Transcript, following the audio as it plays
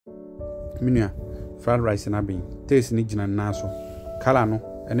minua fried rice na ben taste ni gina na so color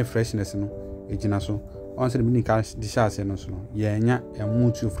no any freshness no e gina so on say mini ka dish ase no so no ye nya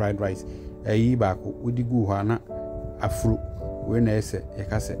emutu fried rice eyi ba ko odi gu ho na afro we na ese e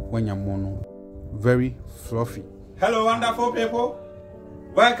ka se wanya mo no very fluffy. Hello wonderful people,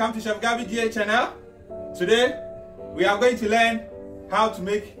 welcome to Chef Gabby GA channel. Today we are going to learn how to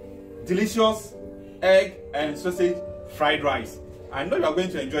make delicious egg and sausage fried rice. I know you are going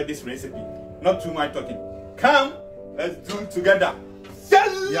to enjoy this recipe. Not too much talking. Come, let's do it together.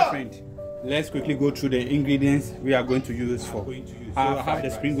 Yeah, friend. Let's quickly go through the ingredients we are going to use for. I have the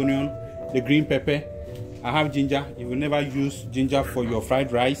spring onion, the green pepper. I have ginger. If you never use ginger for your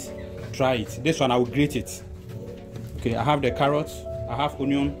fried rice, try it. This one I will grate it. Okay, I have the carrots. I have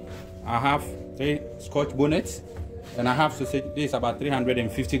onion. I have 3 scotch bonnets, and I have sausage. This is about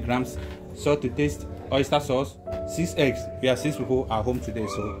 350 grams. Salt to taste. Oyster sauce. 6 eggs. We are 6 people at home today,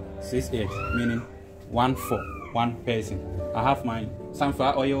 so 6 eggs, meaning 1 for 1 person. I have my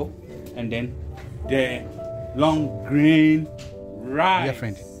sunflower oil, and then the long grain rice. Yeah,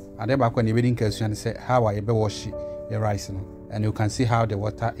 friend. And then back when the wedding question say how I ever wash the rice, you know, and you can see how the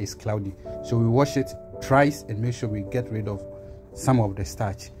water is cloudy. So we wash it thrice and make sure we get rid of some of the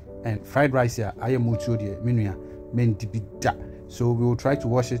starch. And fried rice here, I am mucho the minuya men dibida. So we will try to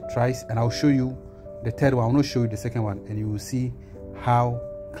wash it thrice, and I'll show you the third one. I will not show you the second one, and you will see how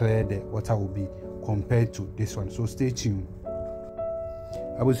clear the water will be compared to this one. So stay tuned.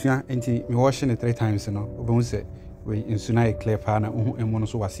 I was here and me washing it 3 times, you know. Oben say we in suna clear pana and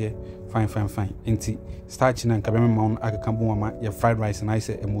so was here fine. Enti starch na nka be ma aka kambo mama your fried rice and I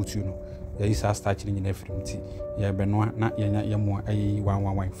say emotu no. Ya isa starch ni na free nti ya be no na ya mo ayi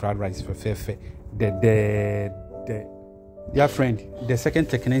 111 fried rice fe the dear friend, the second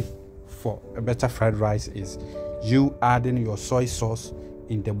technique for a better fried rice is you adding your soy sauce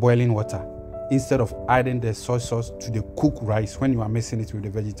in the boiling water instead of adding the soy sauce to the cooked rice when you are mixing it with the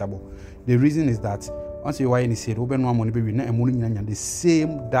vegetable. The reason is that once you are in the seed, the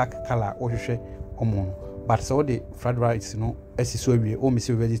same dark color or but so the fried rice, you know, as is so we or miss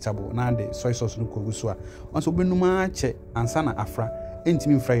vegetable now the soy sauce look good. Once we no match and sana afra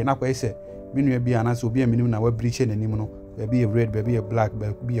intimate fry na kwa say minu be anaso be a minu na we bleach and no be a red, be a black,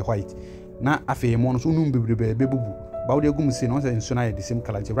 be a white. Na afe mo no so no bebrebe bubu. Ba wo de gum say no say nso na the same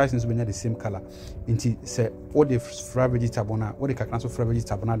color. The rice nso be the same color. Inti say all the fried vegetable na, all the kakra so fried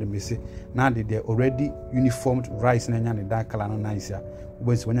vegetable na dem say na they already uniformed rice na nya the dark color no nice ya.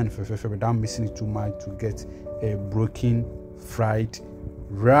 Once when you fefe without missing it too much to get a broken fried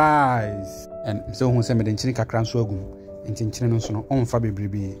rice. And so who say me den chini kakra so agum. Inti chini no so no on fa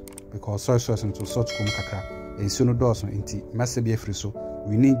bebrebe because soy sauce into salt kum kakra. And so no doors inti must be free, so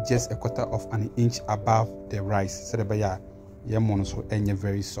we need just 1/4 of an inch above the rice so the baya yam so enye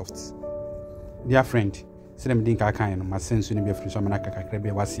very soft. Dear friend, say them think I can my sense ni be free, so I'm not kakra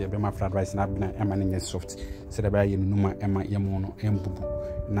be was here be my fried rice na bina ema soft so the baya numa ema yam no embubu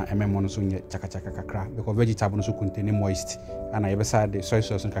na ema so nye chaka kakra because vegetable no so contain moist and I beside the soy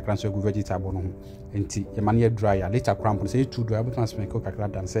sauce and kakra so go vegetable no enti yam na dry later cramp say too dry but transfer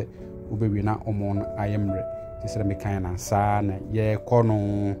kakra dan say ubewi na omon ayemre. This is me kind of sana ye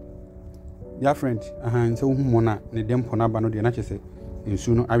kono. Dear friend, so na ne dempo na ba no de na chese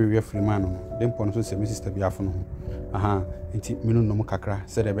nsu no awewe free man no dempo no so se me sister biafo no nti minu no kakra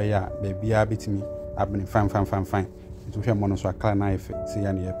se de be ya be bia betimi abne fine nti hwe mo no so akala na efe se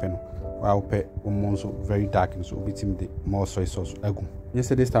ya ne ye pe no wa wo pe mo so very dark so betimi de more soy sauce agum.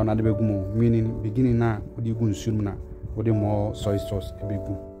 Yesterday style na de be gumo meaning beginning na wo de gu nsu no na wo de more soy sauce e be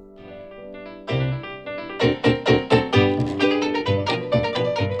gu.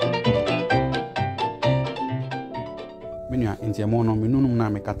 Minua inti mono minunum na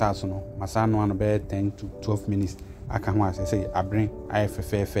mekata so no masano ano be 10 to 12 minutes aka ho ase say abren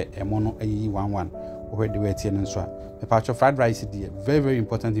ayefefefe emono ayi 11 ohwe de wetie nso a me patcho fried rice dey very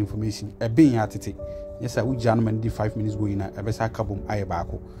important information e bin ya tete yes I uja no man di 5 minutes go ina e be sa kabom aye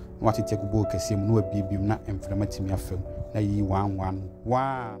baako no atete ko bo kasem no abiebiem na emframatimi afam na yi 11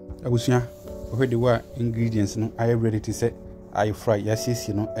 wow abusia ohwe de wa ingredients no aye ready to say I fry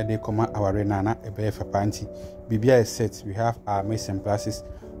yasisi no e dey koma aware nana e be fa panti bibia is set. We have our maize and plastic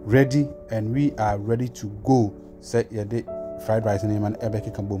ready and we are ready to go. Set your day fried rice name and ebe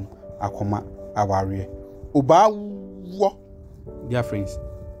kikabum akoma aware oba wo. Dear friends,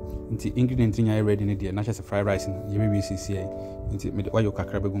 inti ingredient nya ready ni dey na just fried rice you may be see inti me why you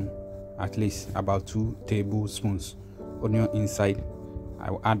kakra begum at least about 2 tablespoons onion inside.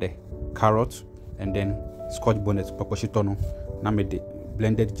 I will add the carrot and then scotch bonnet poposhitono na me the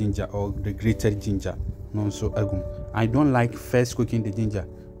blended ginger or the grated ginger no so agum. I don't like first cooking the ginger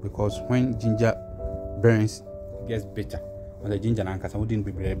because when ginger burns, it gets bitter. When the ginger and kasa wouldn't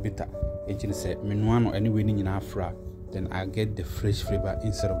be very bitter. It say menuano anyway in Afra, then I get the fresh flavor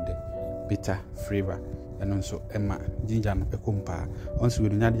instead of the bitter flavor. And also Emma ginger no ekompa. Once we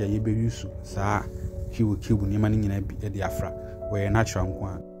do ya yebe use sa he will kill Niman in the Afra, where natural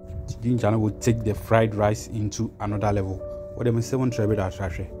one. Ginger will take the fried rice into another level. What them 7 trade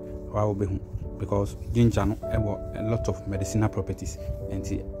attraction. Because ginger no have a lot of medicinal properties. And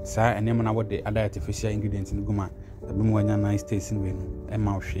sa and them what the other artificial ingredients in guma. The more nice taste in win a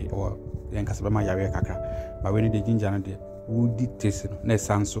mouth or then Casabama Yare Kaka. But when the ginger and the woody taste, ne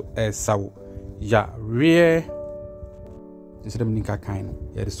sanso as sour. Ya rare. This is the Nika kind.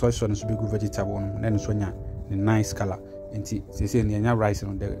 Yeah, the soy sauce should be good vegetable, then sonya the nice color. And they say the rice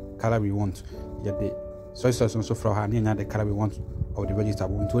on the color we want. Yeah, the soy sauce also from her near the color we want of the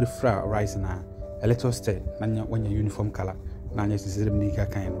vegetable into the fried rice and a little stir. When your uniform color. Now, this is the Nika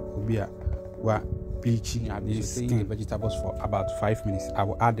kind. Obia what bleaching at this the vegetables for about 5 minutes. I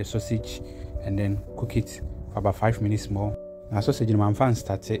will add the sausage and then cook it for about 5 minutes more. Now sausage in my fan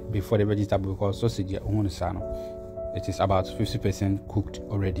started before the vegetable because sausage it is about 50% cooked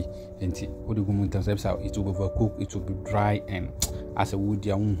already. And it will overcook, it will be dry and as a wood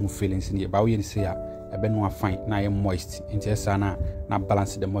who feelings in the but we say a bit more fine now moist into sana na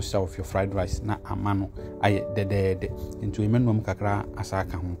balance the moisture of your fried rice na amano aye de into imenu kakra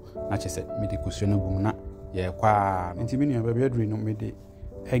asaka ho na chese medication gum na ye kwa into menu baby adri no mede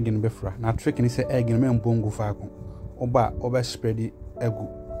egg no befra na trick ni say egg no me mbongu fa ko oba spread the egg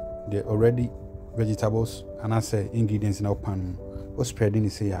the already vegetables and I say ingredients in our pan o spreading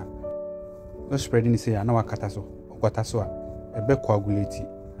is here na wakata so kwata so a be coagulate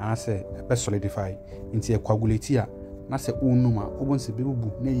and I say a be solidify into a coagulate ya na say unuma obon se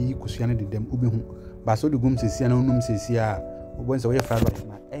bebubu na yi kusuane de dem obi hu ba so de gum sesi na unum sesi a obon se we fried rice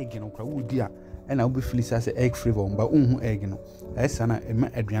na egg no kra wudi a na obi feel say egg flavor ba unhu egg no esa na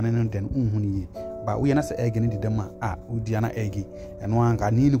ema aduane no den unhu ni ba we na say egg ni de dem a wudi na egg eno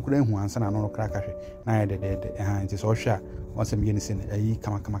anka ni kura hu ansa na no kra kahwe na ye de nti so hwe a won se me ni se ayi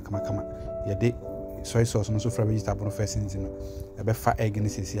kama ye de soy sauce no so fra vegetable no first thing no e be fa egg ni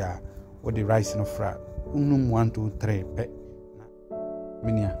sesi a wo de rice no fra unum 1 2 3 pe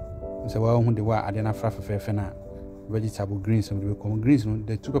minia se wa hu de wa ade na fra fefe na vegetable greens no de come greens no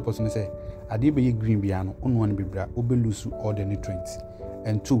the two purpose no say ade be green bia no onu one be bra obe lose all the nutrients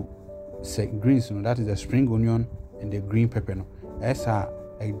and two say greens no that is the spring onion and the green pepper no esa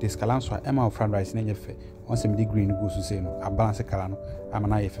a discalanso ema of fried rice na yefe once me green go so say no a balance color no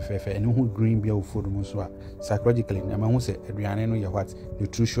amana yefe and who green bia of food mo so a psychologically na ma hu say aduane no ye what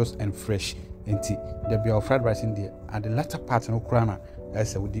nutritious and fresh enti the bia of fried rice in there at the latter part no krana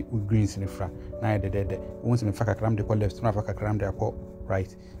esa with the greens in the fra na de once me faka kram de ko left na faka kram de ko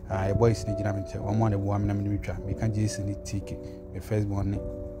right a boys ni gina me che o mo na bo am na me twa me kan je si ni tiki me first born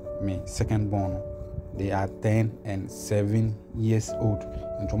me second born they are 10 and 7 years old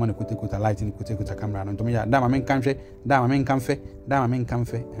and to man kuta light ni kuta camera no to me ya da ma men kanfe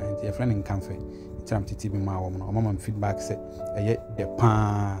and your friend in kanfe tram titi bi ma wo no o mama feedback say eye the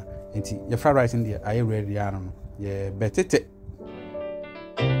pa enti your fried rice in there are you ready ya no ye betete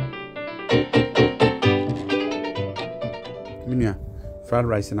minia fried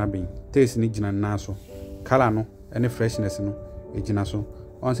rice na bin taste ni gina na so color no any freshness no e gina so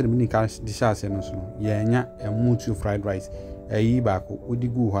once the mini cash dishes no so ye nya mutu fried rice ayi ba ko odi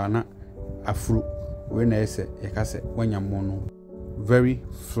gu ho na afru we na ese ye ka se wanya mo no very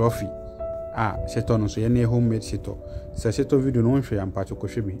fluffy sheto no so ye na homemade sheto se sheto video no hwe ampa to ko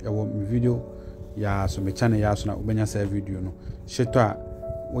hwe bi e wo video ya so me channel ya so na obenya sa video no sheto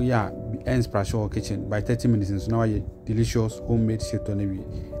we ya inspiration kitchen by 30 minutes so na why delicious homemade sheto na wi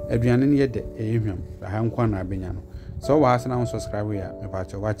aduane ne ye de ehwam ha nkwa na abenya no so was now subscribe here me pa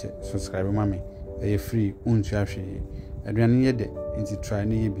watch subscribe mama e free untu ahwe aduane ye de nti try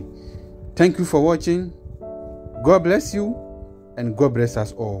na ye bi. Thank you for watching. God bless you and God bless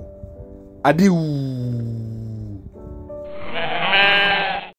us all. Adieu.